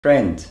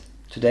Friend,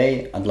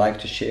 today I'd like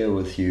to share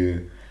with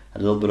you a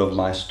little bit of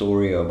my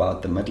story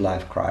about the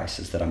midlife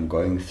crisis that I'm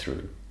going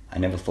through. I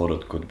never thought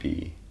it could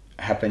be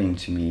happening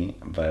to me,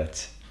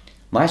 but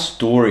my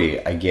story,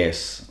 I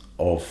guess,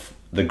 of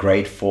the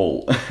great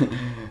fall,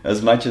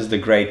 as much as the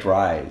great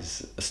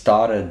rise,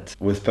 started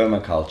with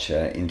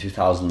permaculture in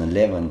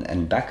 2011,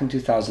 and back in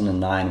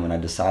 2009 when I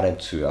decided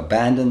to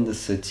abandon the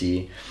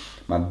city.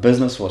 My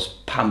business was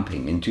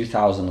pumping. In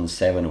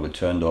 2007, we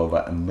turned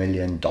over $1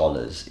 million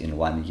in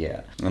 1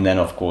 year. And then,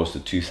 of course, the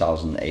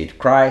 2008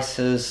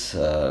 crisis,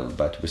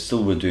 but we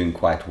still were doing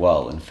quite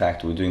well. In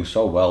fact, we're doing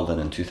so well that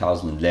in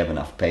 2011,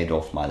 I've paid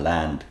off my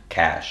land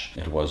cash.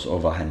 It was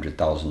over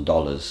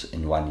 $100,000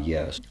 in 1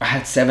 year. I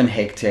had 7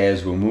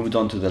 hectares. We moved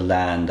onto the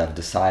land. I've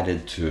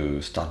decided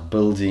to start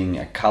building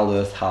a Cull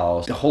Earth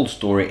house. The whole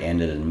story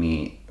ended in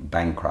me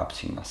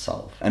bankrupting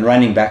myself and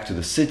running back to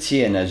the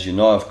city. And as you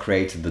know, I've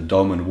created the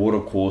Dome and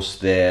Water course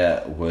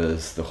there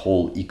with the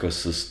whole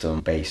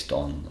ecosystem based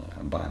on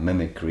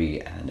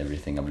biomimicry and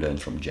everything I've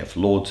learned from Jeff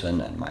Lawton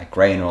and Mike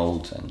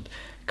Reynolds and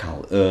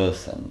Cull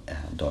Earth and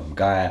Dome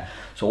Gaia.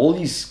 So all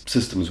these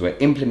systems were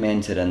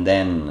implemented, and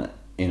then,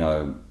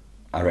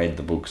 I read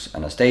the books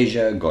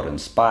Anastasia, got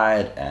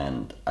inspired,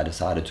 and I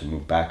decided to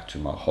move back to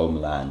my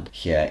homeland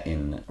here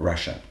in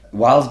Russia.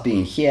 Whilst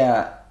being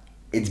here,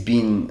 it's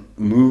been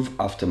move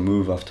after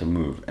move after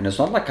move. And it's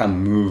not like I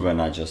move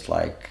and I just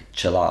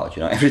chill out.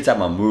 Every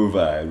time I move,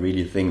 I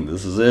really think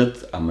this is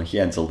it. I'm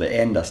here until the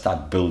end. I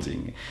start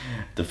building.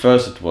 The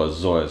first, it was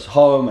Zoya's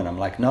home. And I'm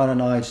like,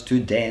 no, it's too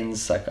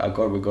dense. We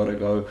gotta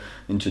go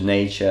into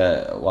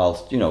nature.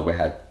 Whilst, we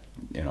had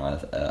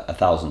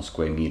 1,000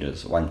 square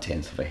meters,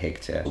 1/10 of a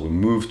hectare. We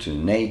moved to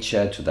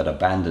nature, to that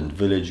abandoned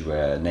village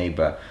where a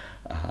neighbor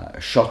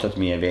shot at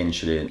me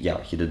eventually.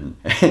 Yeah, he didn't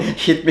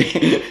hit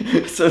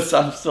me, so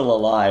I'm still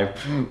alive.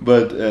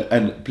 But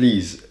and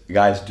please,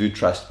 guys, do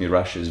trust me,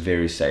 Russia is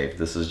very safe.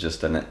 This is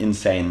just an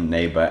insane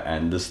neighbor,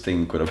 and this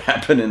thing could have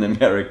happened in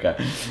America,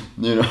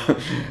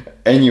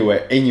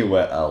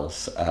 anywhere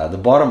else. The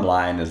bottom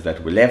line is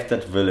that we left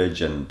that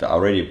village, and I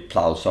already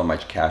plowed so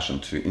much cash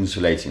into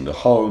insulating the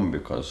home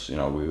because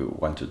we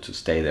wanted to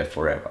stay there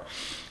forever.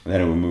 And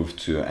then we moved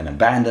to an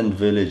abandoned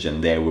village,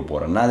 and there we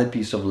bought another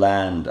piece of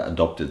land,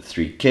 adopted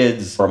 3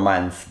 kids for a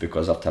month,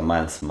 because after a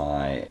month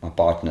my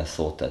partner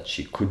thought that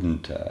she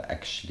couldn't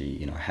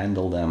actually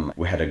handle them.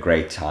 We had a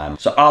great time.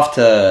 So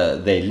after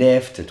they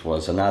left, it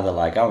was another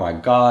oh my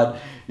God,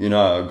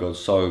 I got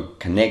so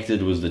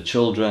connected with the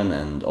children,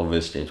 and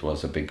obviously it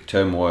was a big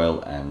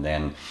turmoil. And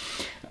then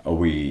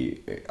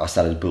I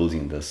started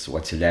building this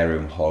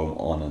Watilarium home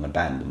on an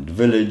abandoned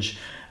village.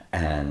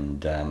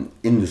 And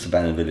in this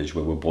abandoned village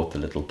where we bought the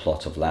little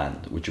plot of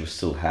land, which we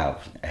still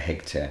have, a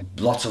hectare.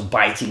 Lots of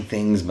biting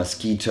things,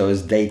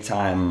 mosquitoes,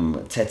 daytime,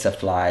 tsetse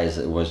flies.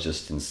 It was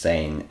just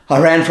insane.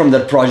 I ran from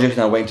that project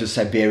and I went to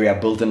Siberia,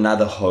 built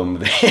another home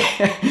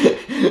there.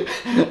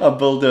 I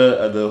built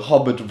the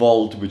Hobbit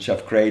Vault, which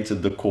I've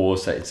created the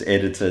course. It's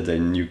edited,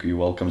 and you're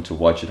welcome to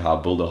watch it, how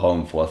I build a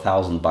home for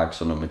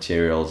 $1,000 on the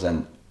materials.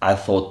 And I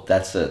thought,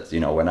 that's it.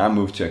 When I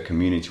moved to a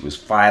community with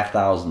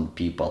 5,000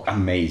 people,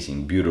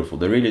 amazing, beautiful.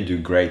 They really do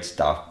great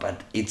stuff,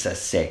 but it's a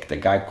sect. The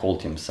guy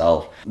called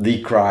himself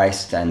the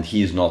Christ, and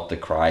he's not the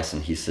Christ,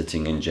 and he's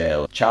sitting in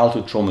jail.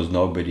 Childhood traumas,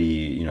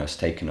 nobody, is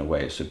taken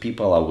away. So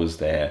people are with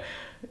their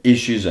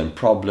issues and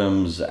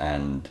problems,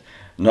 and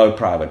no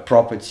private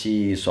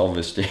property. So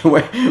obviously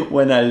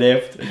when I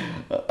left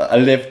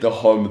the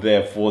home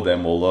there for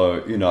them,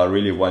 although I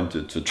really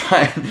wanted to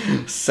try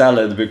and sell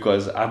it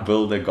because I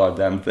built the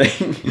goddamn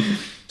thing.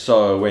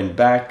 So I went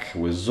back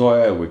with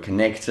Zoya, we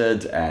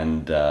connected,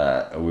 and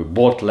we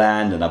bought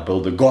land, and I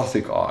built a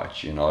Gothic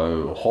arch,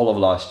 whole of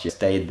last year.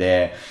 Stayed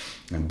there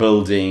and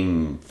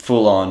building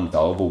full on. I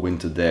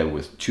overwintered there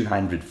with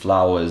 200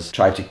 flowers,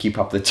 tried to keep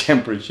up the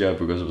temperature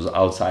because it was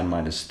outside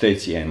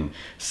 -30, and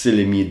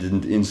silly me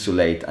didn't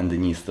insulate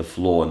underneath the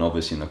floor. And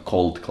obviously in a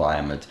cold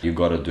climate, you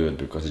got to do it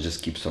because it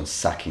just keeps on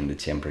sucking the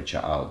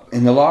temperature out.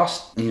 In the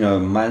last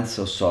month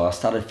or so, I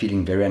started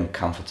feeling very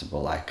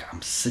uncomfortable, like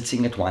I'm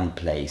sitting at one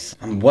place.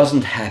 I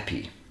wasn't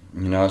happy.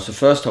 So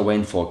first I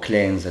went for a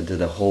cleanse. I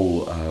did a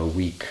whole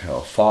week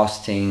of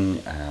fasting,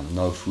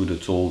 no food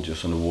at all,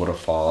 just on the water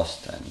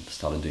fast, and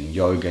started doing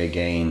yoga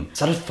again.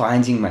 Started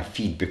finding my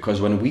feet, because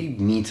when we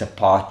meet a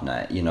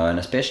partner, and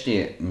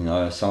especially,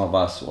 some of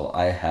us,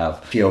 I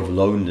have fear of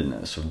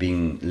loneliness, of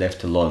being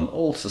left alone,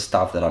 also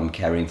stuff that I'm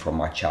carrying from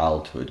my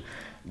childhood.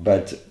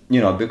 But,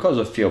 because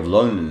of fear of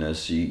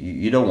loneliness,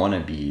 you don't want to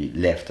be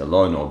left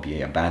alone or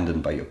be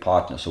abandoned by your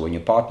partner. So when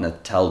your partner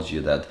tells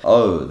you that,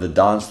 oh, the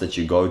dance that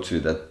you go to,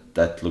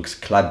 that looks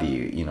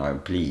clubby,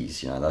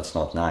 please, that's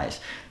not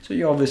nice. So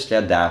you obviously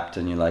adapt,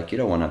 and you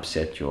don't want to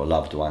upset your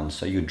loved ones,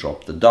 so you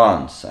drop the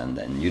dance, and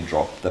then you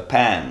drop the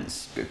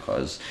pants,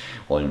 because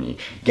only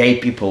gay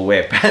people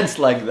wear pants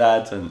like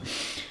that. And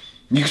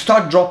you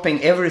start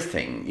dropping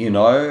everything,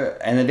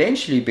 and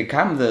eventually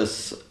become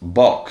this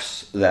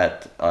box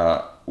that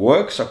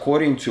works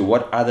according to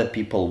what other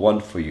people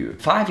want for you.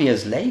 5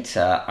 years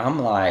later, I'm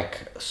like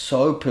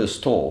so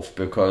pissed off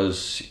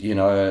because, you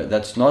know,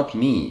 that's not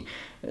me.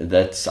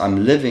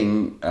 I'm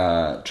living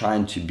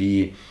trying to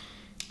be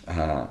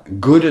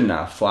good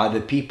enough for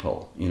other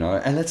people, you know,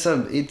 and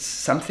it's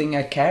something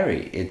I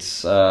carry.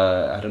 It's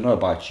I don't know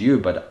about you,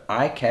 but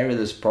I carry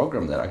this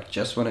program that I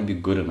just want to be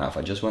good enough.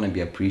 I just want to be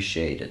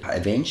appreciated.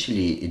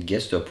 Eventually it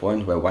gets to a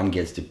point where one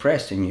gets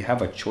depressed and you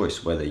have a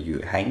choice whether you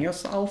hang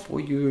yourself or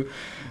you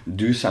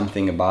do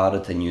something about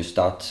it, and you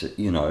start,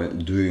 you know,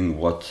 doing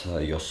what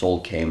your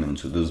soul came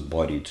into this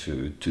body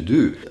to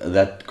do.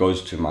 That goes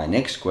to my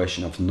next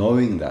question of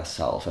knowing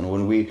thyself. And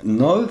when we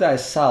know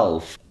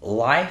thyself,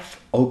 life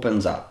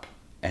opens up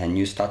and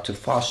you start to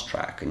fast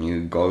track, and you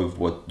go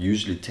what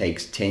usually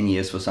takes 10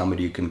 years for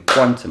somebody, you can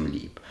quantum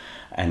leap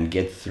and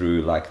get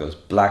through like those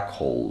black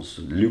holes,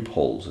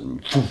 loopholes,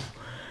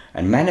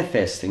 and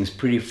manifest things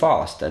pretty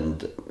fast.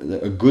 And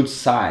a good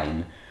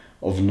sign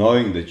of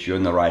knowing that you're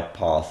on the right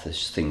path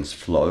as things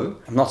flow.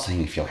 I'm not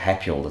saying you feel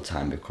happy all the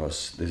time,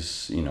 because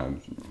there's, you know,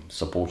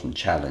 support and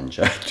challenge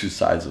are two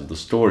sides of the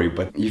story,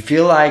 but you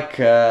feel like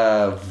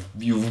you're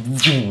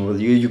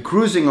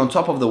cruising on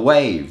top of the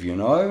wave, you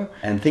know,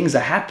 and things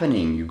are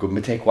happening. You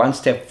could take one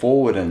step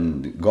forward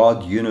and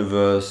God,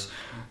 universe,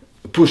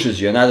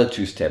 pushes you another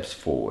 2 steps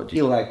forward. I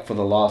feel like for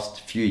the last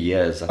few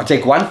years, I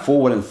take 1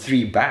 forward and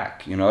 3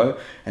 back, you know,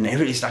 and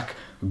everybody's like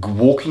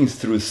walking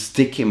through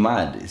sticky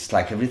mud. It's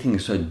like everything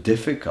is so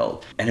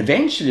difficult. And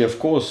eventually, of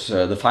course,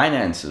 the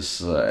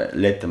finances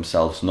let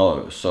themselves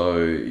know.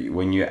 So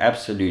when you're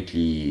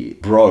absolutely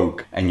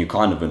broke and you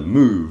can't even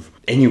move,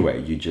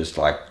 anyway, you just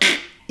like...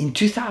 In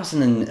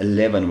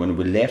 2011, when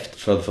we left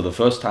for the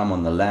first time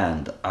on the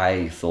land,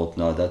 I thought,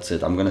 no, that's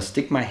it. I'm going to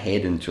stick my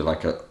head into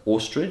like an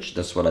ostrich.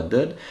 That's what I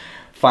did.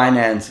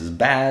 Finance is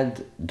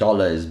bad,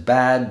 dollar is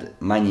bad,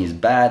 money is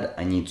bad.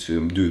 I need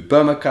to do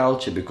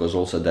permaculture, because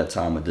also at that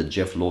time I did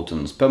Jeff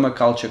Lawton's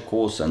permaculture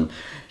course, and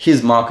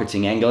his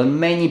marketing angle and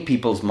many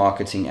people's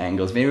marketing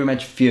angles very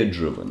much fear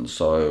driven.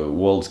 So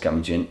world's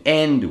coming to an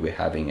end, we're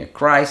having a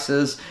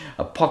crisis,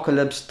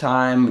 apocalypse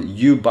time,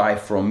 you buy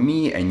from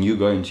me and you're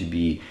going to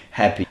be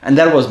happy. And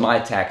that was my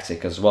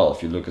tactic as well.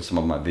 If you look at some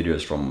of my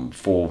videos from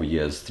 4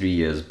 years, 3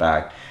 years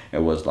back, it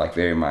was like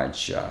very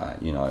much,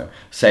 you know,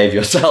 save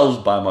yourselves,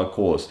 buy my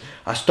course.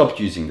 I stopped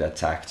using that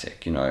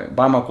tactic, you know,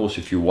 buy my course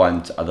if you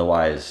want,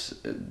 otherwise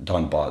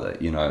don't bother,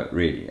 you know,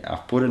 really.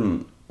 I've put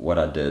in what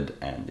I did,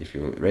 and if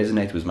you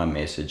resonate with my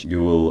message,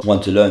 you will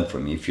want to learn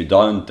from me. If you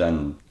don't,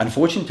 then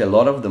unfortunately a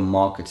lot of the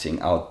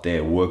marketing out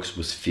there works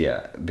with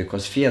fear,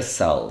 because fear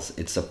sells.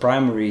 It's a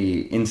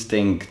primary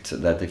instinct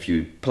that if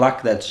you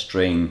pluck that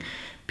string,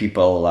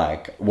 people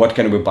like, what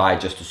can we buy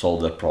just to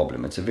solve that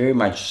problem? It's a very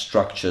much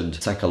structured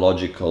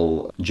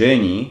psychological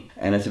journey,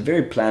 and it's a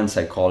very planned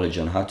psychology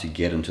on how to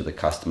get into the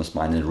customer's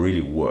mind. It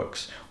really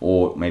works.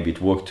 Or maybe it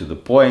worked to the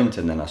point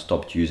and then I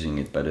stopped using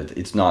it, but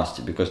it's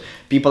nasty, because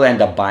people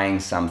end up buying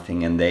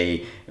something and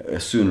they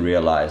soon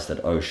realize that,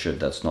 oh shit,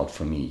 that's not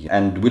for me.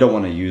 And we don't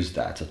want to use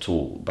that at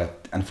all.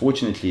 But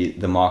unfortunately,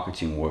 the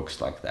marketing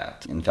works like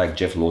that. In fact,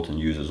 Jeff Lawton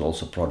uses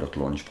also product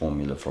launch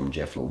formula from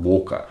Jeff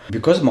Walker.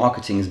 Because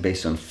marketing is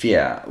based on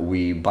fear,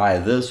 we buy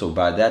this or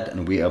buy that,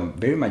 and we are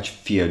very much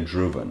fear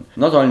driven.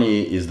 Not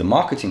only is the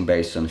marketing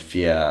based on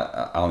fear,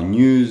 our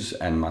news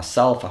and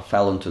myself, I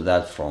fell into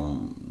that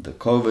from the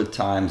COVID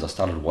times. I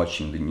started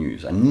watching the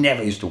news. I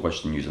never used to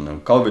watch the news, and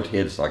then COVID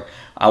hit. It's like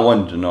I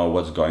wanted to know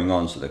what's going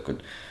on so they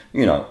could,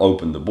 you know,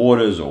 open the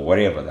borders or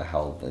whatever the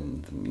hell,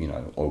 and, you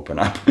know, open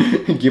up,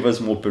 give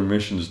us more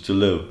permissions to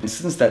live. And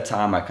since that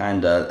time, I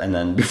kind of, and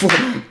then before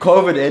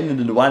COVID ended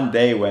in one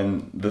day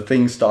when the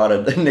thing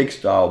started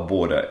next to our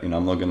border, you know,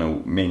 I'm not going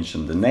to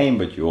mention the name,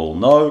 but you all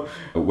know,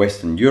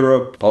 Western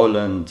Europe,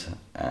 Poland,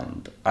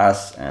 and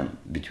us, and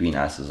between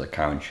us is a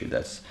country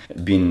that's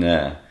been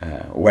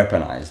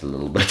weaponized a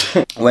little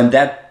bit. When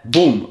that,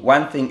 boom,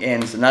 one thing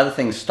ends, another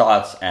thing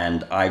starts,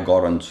 and I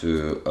got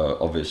onto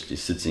obviously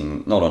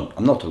sitting,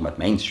 I'm not talking about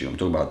mainstream, I'm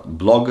talking about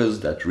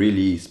bloggers that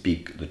really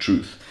speak the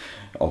truth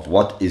of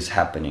what is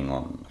happening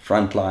on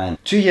frontline.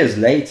 2 years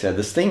later,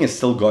 this thing is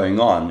still going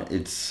on.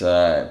 It's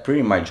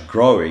pretty much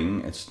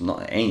growing. It's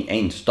not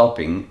ain't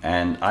stopping,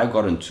 and I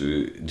got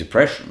into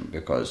depression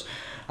because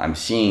I'm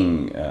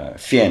seeing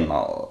fear in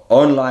my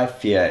own life,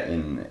 fear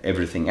in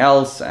everything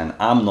else, and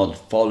I'm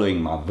not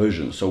following my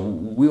vision. So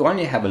we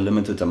only have a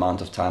limited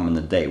amount of time in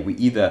the day. We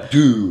either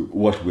do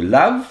what we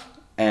love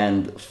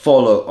and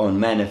follow on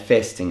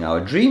manifesting our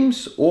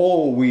dreams,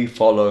 or we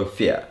follow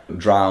fear.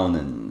 Drown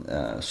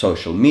in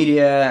social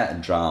media,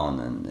 drown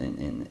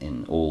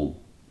in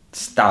all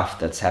stuff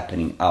that's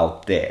happening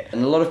out there.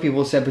 And a lot of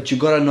people say, but you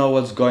gotta know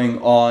what's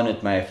going on,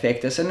 it may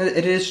affect us. And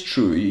it is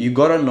true. You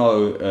gotta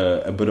know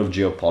a bit of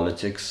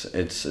geopolitics.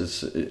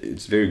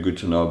 It's very good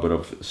to know a bit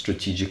of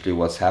strategically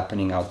what's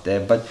happening out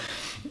there. But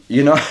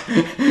you know,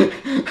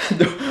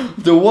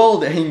 the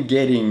world ain't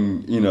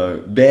getting, you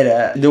know,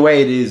 better. The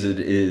way it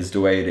is the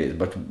way it is.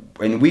 But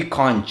when we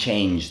can't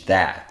change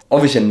that,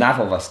 obviously enough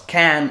of us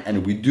can,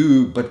 and we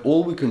do, but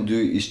all we can do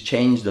is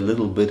change the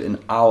little bit in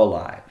our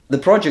life. The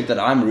project that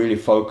I'm really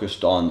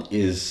focused on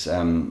is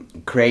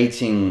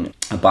creating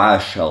a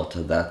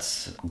bioshelter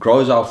that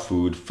grows our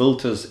food,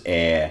 filters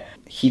air,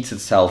 heats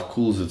itself,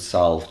 cools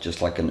itself,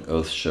 just like an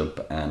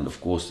earthship, and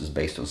of course is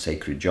based on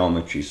sacred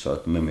geometry, so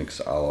it mimics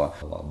our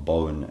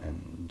bone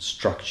and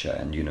structure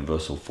and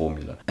universal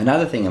formula.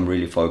 Another thing I'm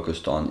really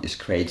focused on is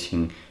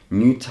creating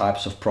new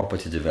types of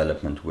property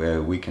development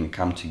where we can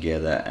come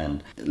together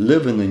and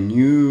live in a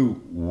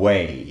new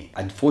way.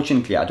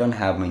 Unfortunately, I don't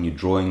have many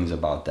drawings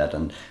about that,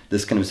 and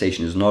this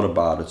conversation is not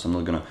about it, so I'm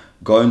not going to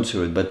go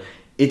into it, but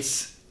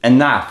it's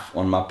enough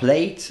on my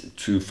plate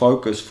to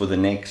focus for the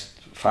next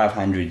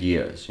 500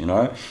 years, you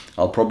know.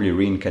 I'll probably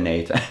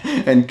reincarnate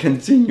and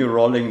continue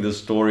rolling the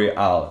story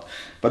out.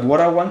 But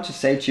what I want to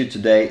say to you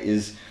today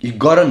is you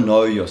gotta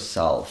know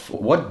yourself.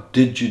 What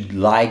did you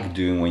like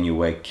doing when you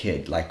were a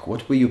kid? Like,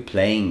 what were you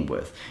playing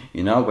with?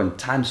 You know, when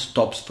time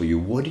stops for you,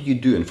 what do you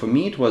do? And for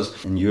me, it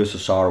was in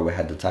USSR, we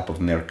had the type of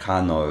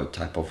Mercano,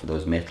 type of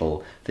those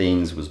metal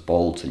things with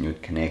bolts, and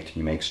you'd connect and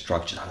you make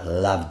structures. I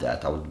loved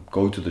that. I would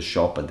go to the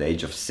shop at the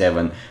age of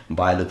 7,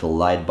 buy little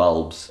light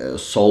bulbs,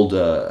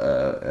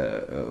 solder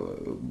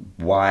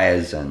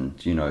wires,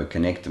 and, you know,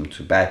 connect them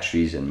to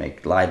batteries and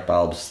make light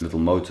bulbs, little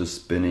motors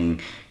spinning,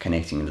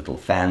 connecting little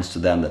fans to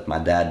them that my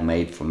dad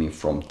made for me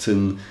from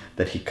tin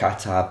that he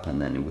cut up,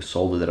 and then we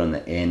soldered it on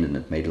the end and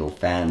it made little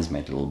fans,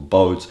 made little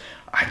boats.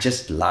 I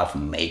just love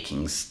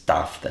making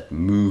stuff that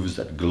moves,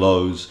 that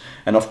glows.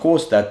 And of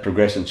course that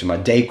progressed into my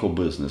decor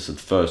business at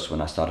first when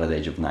I started at the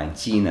age of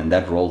 19, and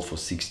that rolled for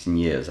 16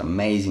 years.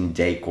 Amazing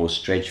decor,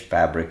 stretch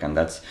fabric, and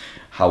that's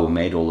how we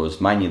made all those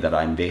money that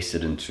I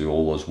invested into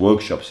all those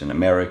workshops in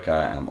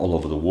America and all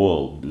over the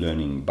world,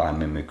 learning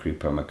biomimicry,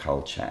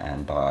 permaculture,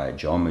 and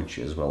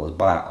biogeometry, as well as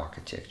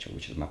bioarchitecture,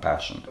 which is my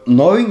passion.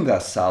 Knowing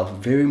thyself,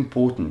 very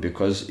important,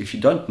 because if you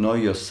don't know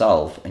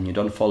yourself and you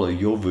don't follow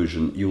your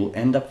vision, you will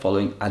end up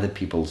following other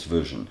people's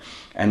vision.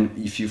 And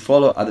if you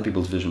follow other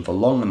people's vision for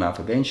long enough,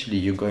 eventually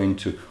you're going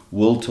to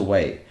wilt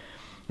away.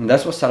 And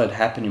that's what started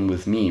happening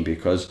with me,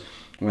 because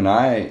when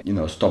I, you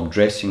know, stopped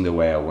dressing the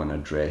way I want to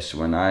dress,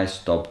 when I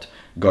stopped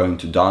going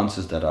to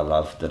dances that I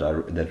loved,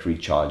 that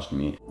recharged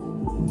me,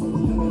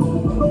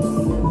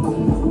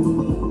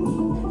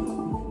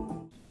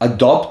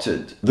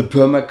 adopted the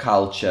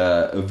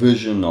permaculture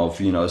vision of,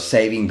 you know,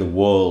 saving the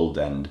world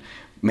and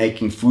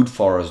making food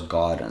forest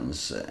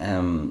gardens.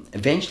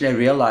 Eventually I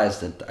realized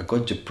that I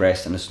got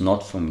depressed, and it's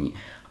not for me.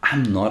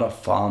 I'm not a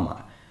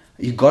farmer.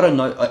 You gotta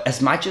know,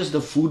 as much as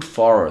the food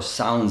forest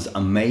sounds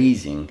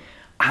amazing,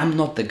 I'm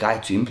not the guy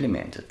to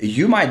implement it.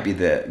 You might be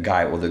the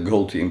guy or the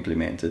girl to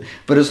implement it,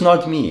 but it's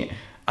not me.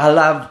 I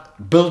love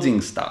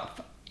building stuff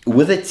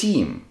with a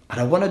team. I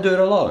don't want to do it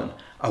alone.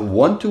 I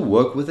want to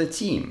work with a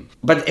team.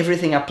 But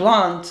everything I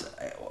plant,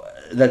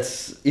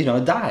 that's, you know,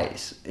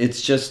 dies.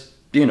 It's just,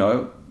 you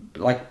know,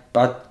 like,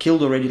 I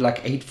killed already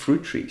like 8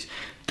 fruit trees.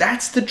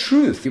 That's the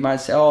truth. You might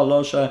say, oh,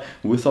 Losha,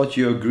 we thought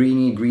you were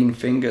greeny, green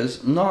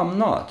fingers. No, I'm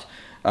not.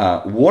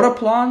 Water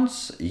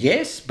plants,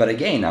 yes, but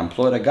again, I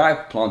employed a guy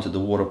who planted the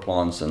water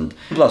plants, and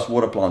plus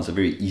water plants are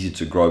very easy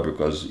to grow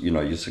because, you know,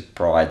 you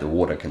provide the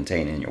water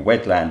container in your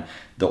wetland.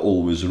 They're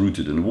always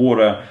rooted in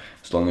water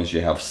as long as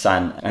you have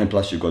sun, and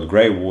plus you've got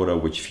grey water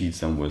which feeds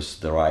them with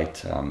the right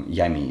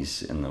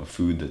yummies and the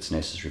food that's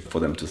necessary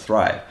for them to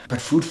thrive. But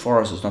food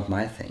forest is not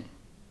my thing.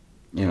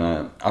 You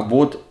know, I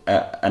bought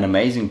an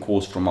amazing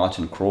course from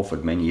Martin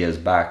Crawford many years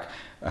back,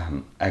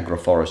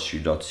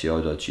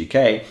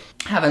 agroforestry.co.uk.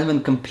 I haven't even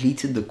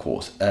completed the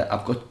course.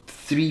 I've got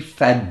 3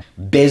 fab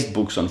best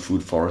books on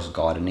food forest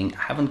gardening.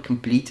 I haven't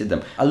completed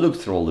them. I looked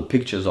through all the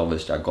pictures,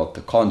 obviously I got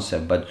the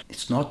concept, but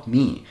it's not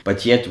me.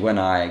 But yet when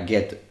I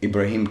get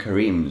Ibrahim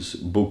Karim's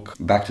book,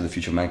 Back to the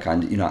Future of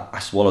Mankind, you know, I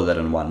swallow that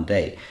in one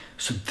day.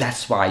 So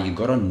that's why you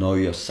gotta know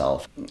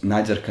yourself.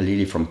 Nader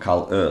Khalili from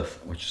Cal Earth,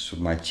 which is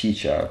my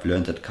teacher, I've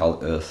learned at Cal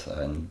Earth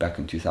back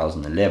in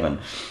 2011.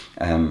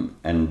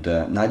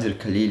 Nader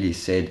Khalili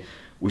said,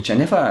 which I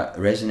never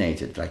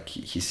resonated, like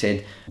he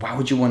said, why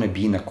would you want to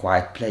be in a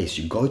quiet place?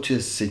 You go to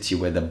a city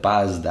where the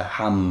buzz, the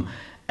hum,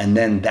 and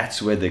then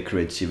that's where the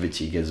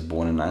creativity gets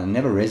born. And I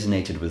never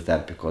resonated with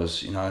that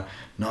because, you know,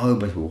 no,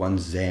 but we want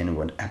zen, we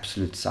want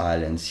absolute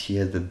silence,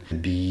 hear the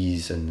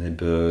bees and the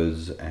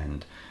birds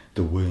and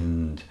the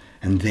wind,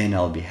 and then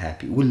I'll be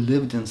happy. We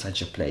lived in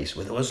such a place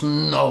where there was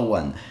no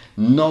one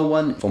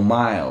for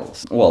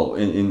miles. Well,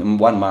 in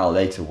 1 mile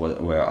later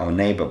were our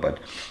neighbor, but,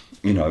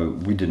 you know,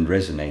 we didn't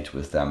resonate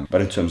with them.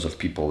 But in terms of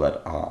people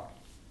that are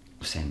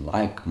same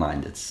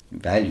like-minded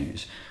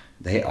values,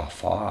 they are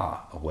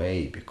far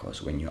away,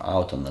 because when you're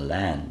out on the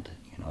land,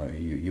 you know,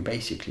 you're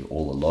basically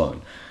all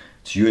alone.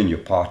 It's you and your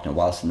partner,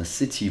 whilst in the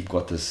city you've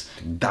got this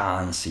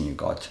dance, and you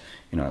got,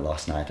 you know,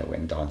 last night I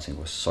went dancing,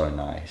 it was so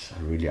nice. I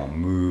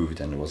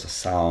moved, and it was a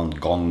sound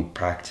gong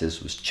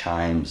practice with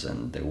chimes,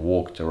 and they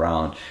walked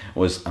around. It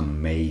was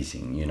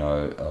amazing, you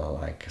know,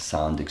 like a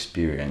sound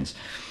experience.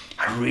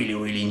 I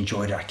really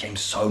enjoyed it. I came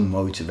so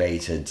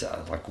motivated.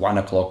 Like 1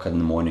 o'clock in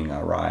the morning I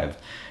arrived.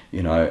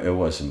 You know, it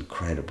was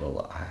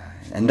incredible.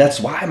 And that's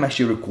why I'm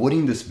actually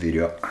recording this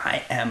video.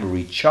 I am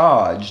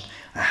recharged.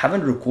 I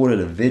haven't recorded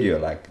a video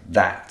like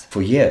that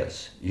for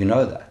years. You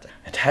know that.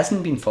 It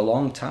hasn't been for a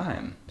long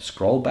time.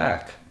 Scroll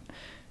back.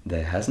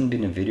 There hasn't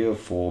been a video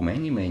for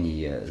many, many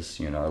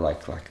years, you know,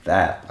 like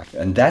that.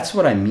 And that's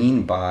what I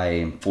mean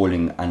by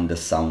falling under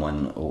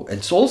someone. Or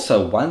it's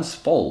also one's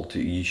fault.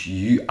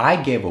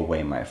 I gave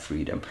away my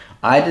freedom.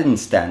 I didn't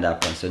stand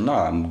up and say, no,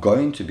 I'm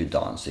going to be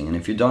dancing. And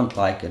if you don't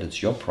like it,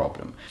 it's your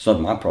problem. It's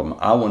not my problem.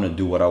 I want to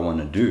do what I want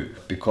to do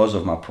because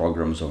of my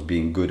programs of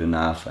being good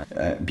enough,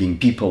 being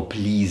people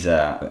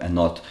pleaser, and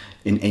not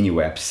in any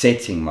way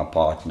upsetting my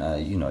partner.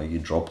 You know, you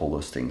drop all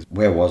those things.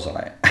 Where was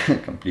I?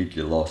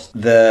 Completely lost.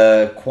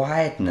 The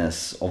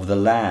quietness of the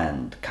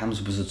land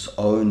comes with its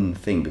own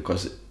thing,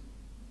 because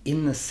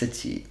in the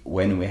city,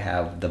 when we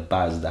have the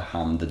buzz, the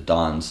hum, the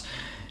dance,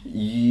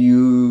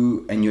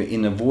 and your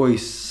inner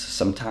voice,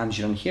 sometimes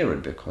you don't hear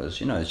it because,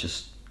 you know, it's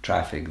just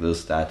traffic,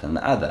 this, that, and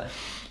the other.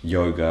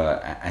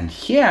 Yoga. And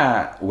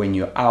here, when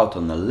you're out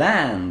on the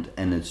land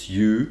and it's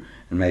you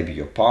and maybe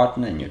your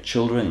partner and your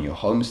children and you're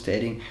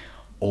homesteading,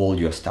 all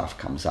your stuff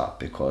comes up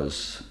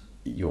because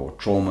your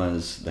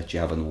traumas that you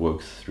haven't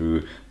worked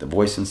through, the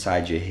voice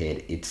inside your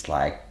head, it's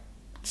like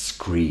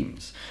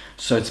screams.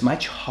 So it's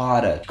much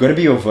harder. You've got to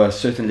be of a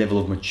certain level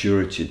of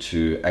maturity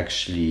to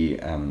actually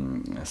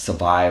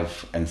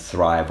survive and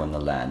thrive on the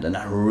land. And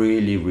I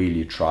really,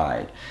 really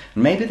tried.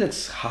 And maybe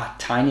that's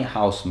tiny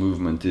house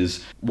movement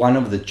is one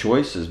of the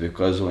choices,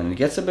 because when it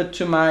gets a bit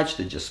too much,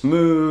 they just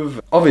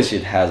move. Obviously,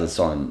 it has its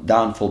own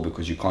downfall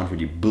because you can't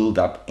really build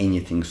up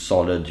anything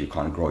solid. You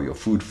can't grow your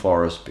food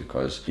forest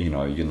because, you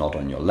know, you're not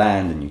on your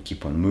land and you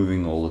keep on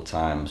moving all the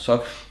time.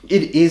 So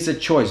it is a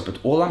choice. But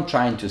all I'm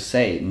trying to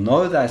say,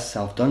 know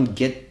thyself. Don't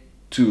get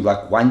to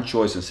like one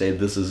choice and say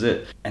this is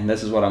it. And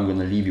this is what I'm going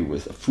to leave you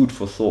with, a food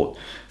for thought.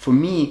 For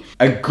me,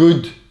 a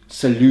good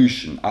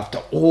solution after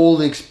all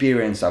the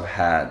experience I've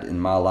had in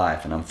my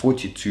life, and I'm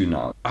 42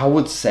 now, I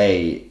would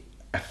say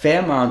a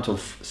fair amount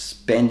of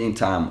spending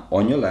time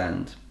on your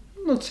land.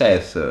 Let's say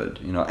a third,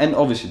 you know, and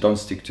obviously don't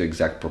stick to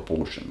exact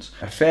proportions.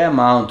 A fair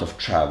amount of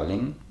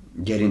traveling,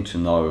 getting to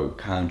know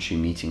country,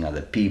 meeting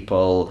other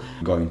people,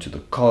 going to the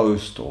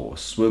coast or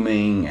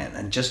swimming,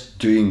 and just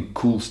doing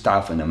cool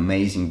stuff and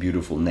amazing,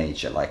 beautiful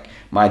nature. Like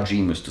my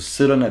dream was to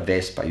sit on a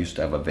Vespa. I used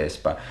to have a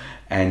Vespa,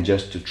 and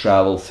just to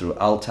travel through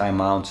Altai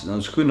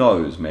Mountains. Who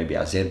knows, maybe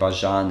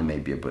Azerbaijan,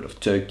 maybe a bit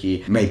of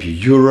Turkey, maybe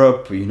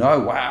Europe, you know.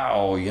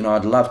 Wow, you know,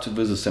 I'd love to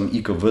visit some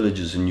eco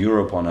villages in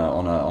Europe on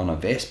a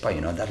Vespa,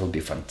 you know. That would be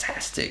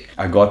fantastic.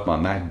 I got my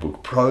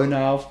MacBook Pro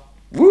now.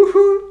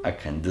 Woohoo! I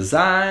can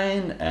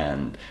design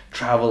and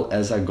travel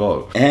as I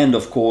go. And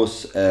of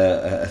course,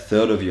 a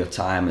third of your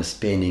time is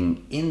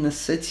spending in the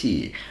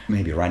city,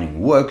 maybe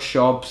running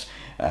workshops,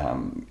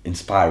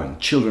 inspiring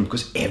children,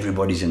 because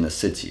everybody's in the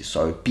city.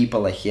 So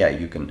people are here.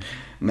 You can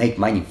make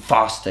money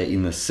faster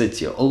in the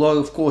city. Although,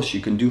 of course,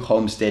 you can do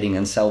homesteading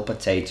and sell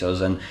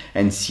potatoes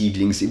and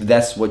seedlings if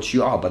that's what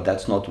you are, but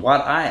that's not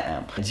what I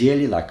am.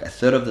 Ideally, like a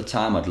third of the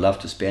time I'd love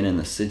to spend in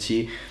the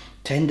city.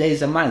 10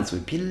 days a month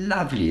would be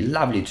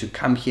lovely to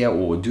come here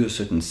or do a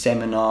certain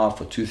seminar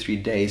for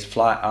 2-3 days,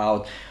 fly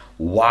out.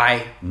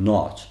 Why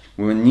not?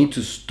 We need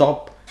to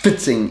stop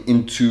fitting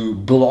into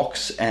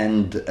blocks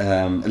and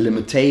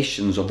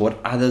limitations of what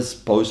others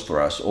pose for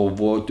us or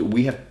what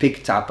we have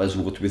picked up as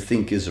what we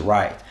think is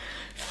right.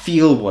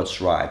 Feel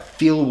what's right,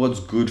 feel what's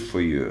good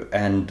for you.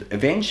 And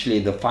eventually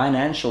the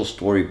financial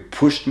story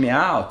pushed me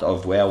out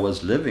of where I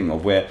was living,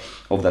 of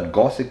that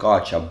Gothic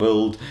arch I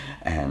built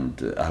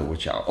and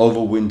which I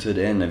overwintered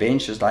in.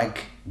 Eventually it's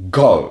like,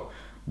 go.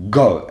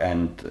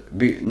 And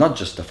not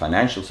just the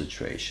financial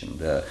situation,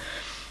 the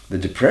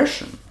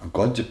depression. I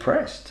got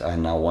depressed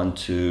and I want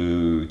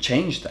to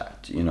change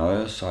that, you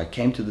know. So I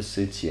came to the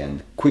city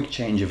and quick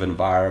change of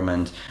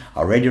environment. I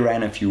already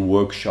ran a few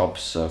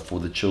workshops for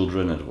the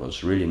children. It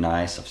was really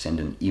nice. I've sent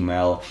an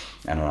email,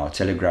 and on our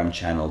Telegram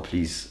channel,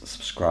 please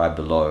subscribe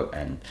below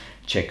and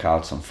check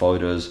out some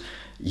photos.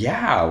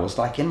 Yeah, I was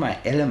like in my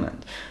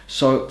element.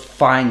 So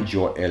find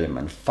your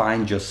element,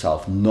 find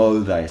yourself,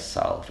 know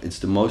thyself. It's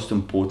the most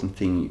important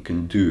thing you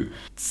can do.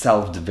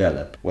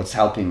 Self-develop. What's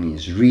helping me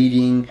is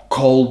reading,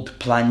 cold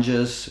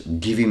plunges,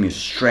 giving me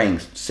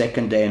strength.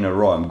 Second day in a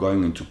row, I'm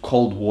going into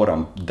cold water.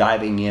 I'm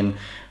diving in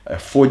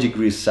 4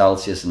 degrees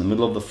Celsius in the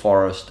middle of the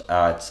forest.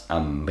 It's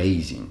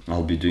amazing.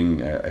 I'll be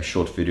doing a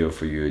short video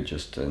for you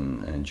just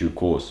in due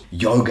course.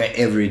 Yoga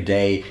every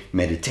day,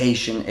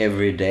 meditation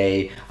every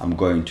day. I'm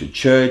going to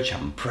church,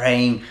 I'm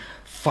praying.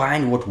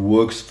 Find what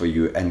works for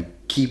you and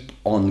keep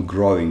on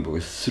growing,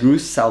 because through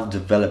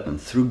self-development,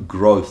 through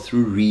growth,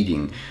 through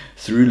reading,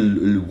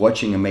 through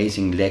watching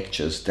amazing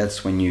lectures,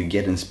 that's when you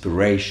get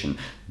inspiration.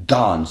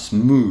 Dance,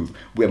 move.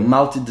 We're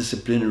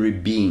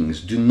multidisciplinary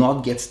beings. Do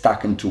not get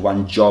stuck into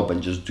one job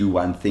and just do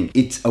one thing.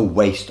 It's a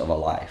waste of a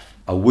life.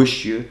 I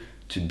wish you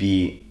to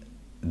be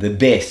the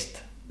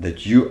best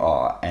that you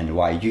are and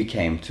why you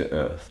came to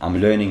Earth. I'm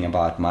learning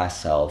about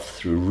myself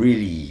through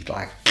really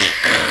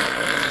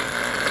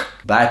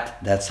but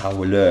that's how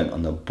we learn.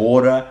 On the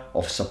border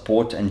of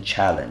support and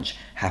challenge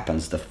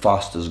happens the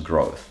fastest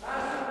growth.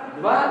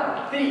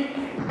 1, 2,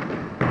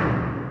 3.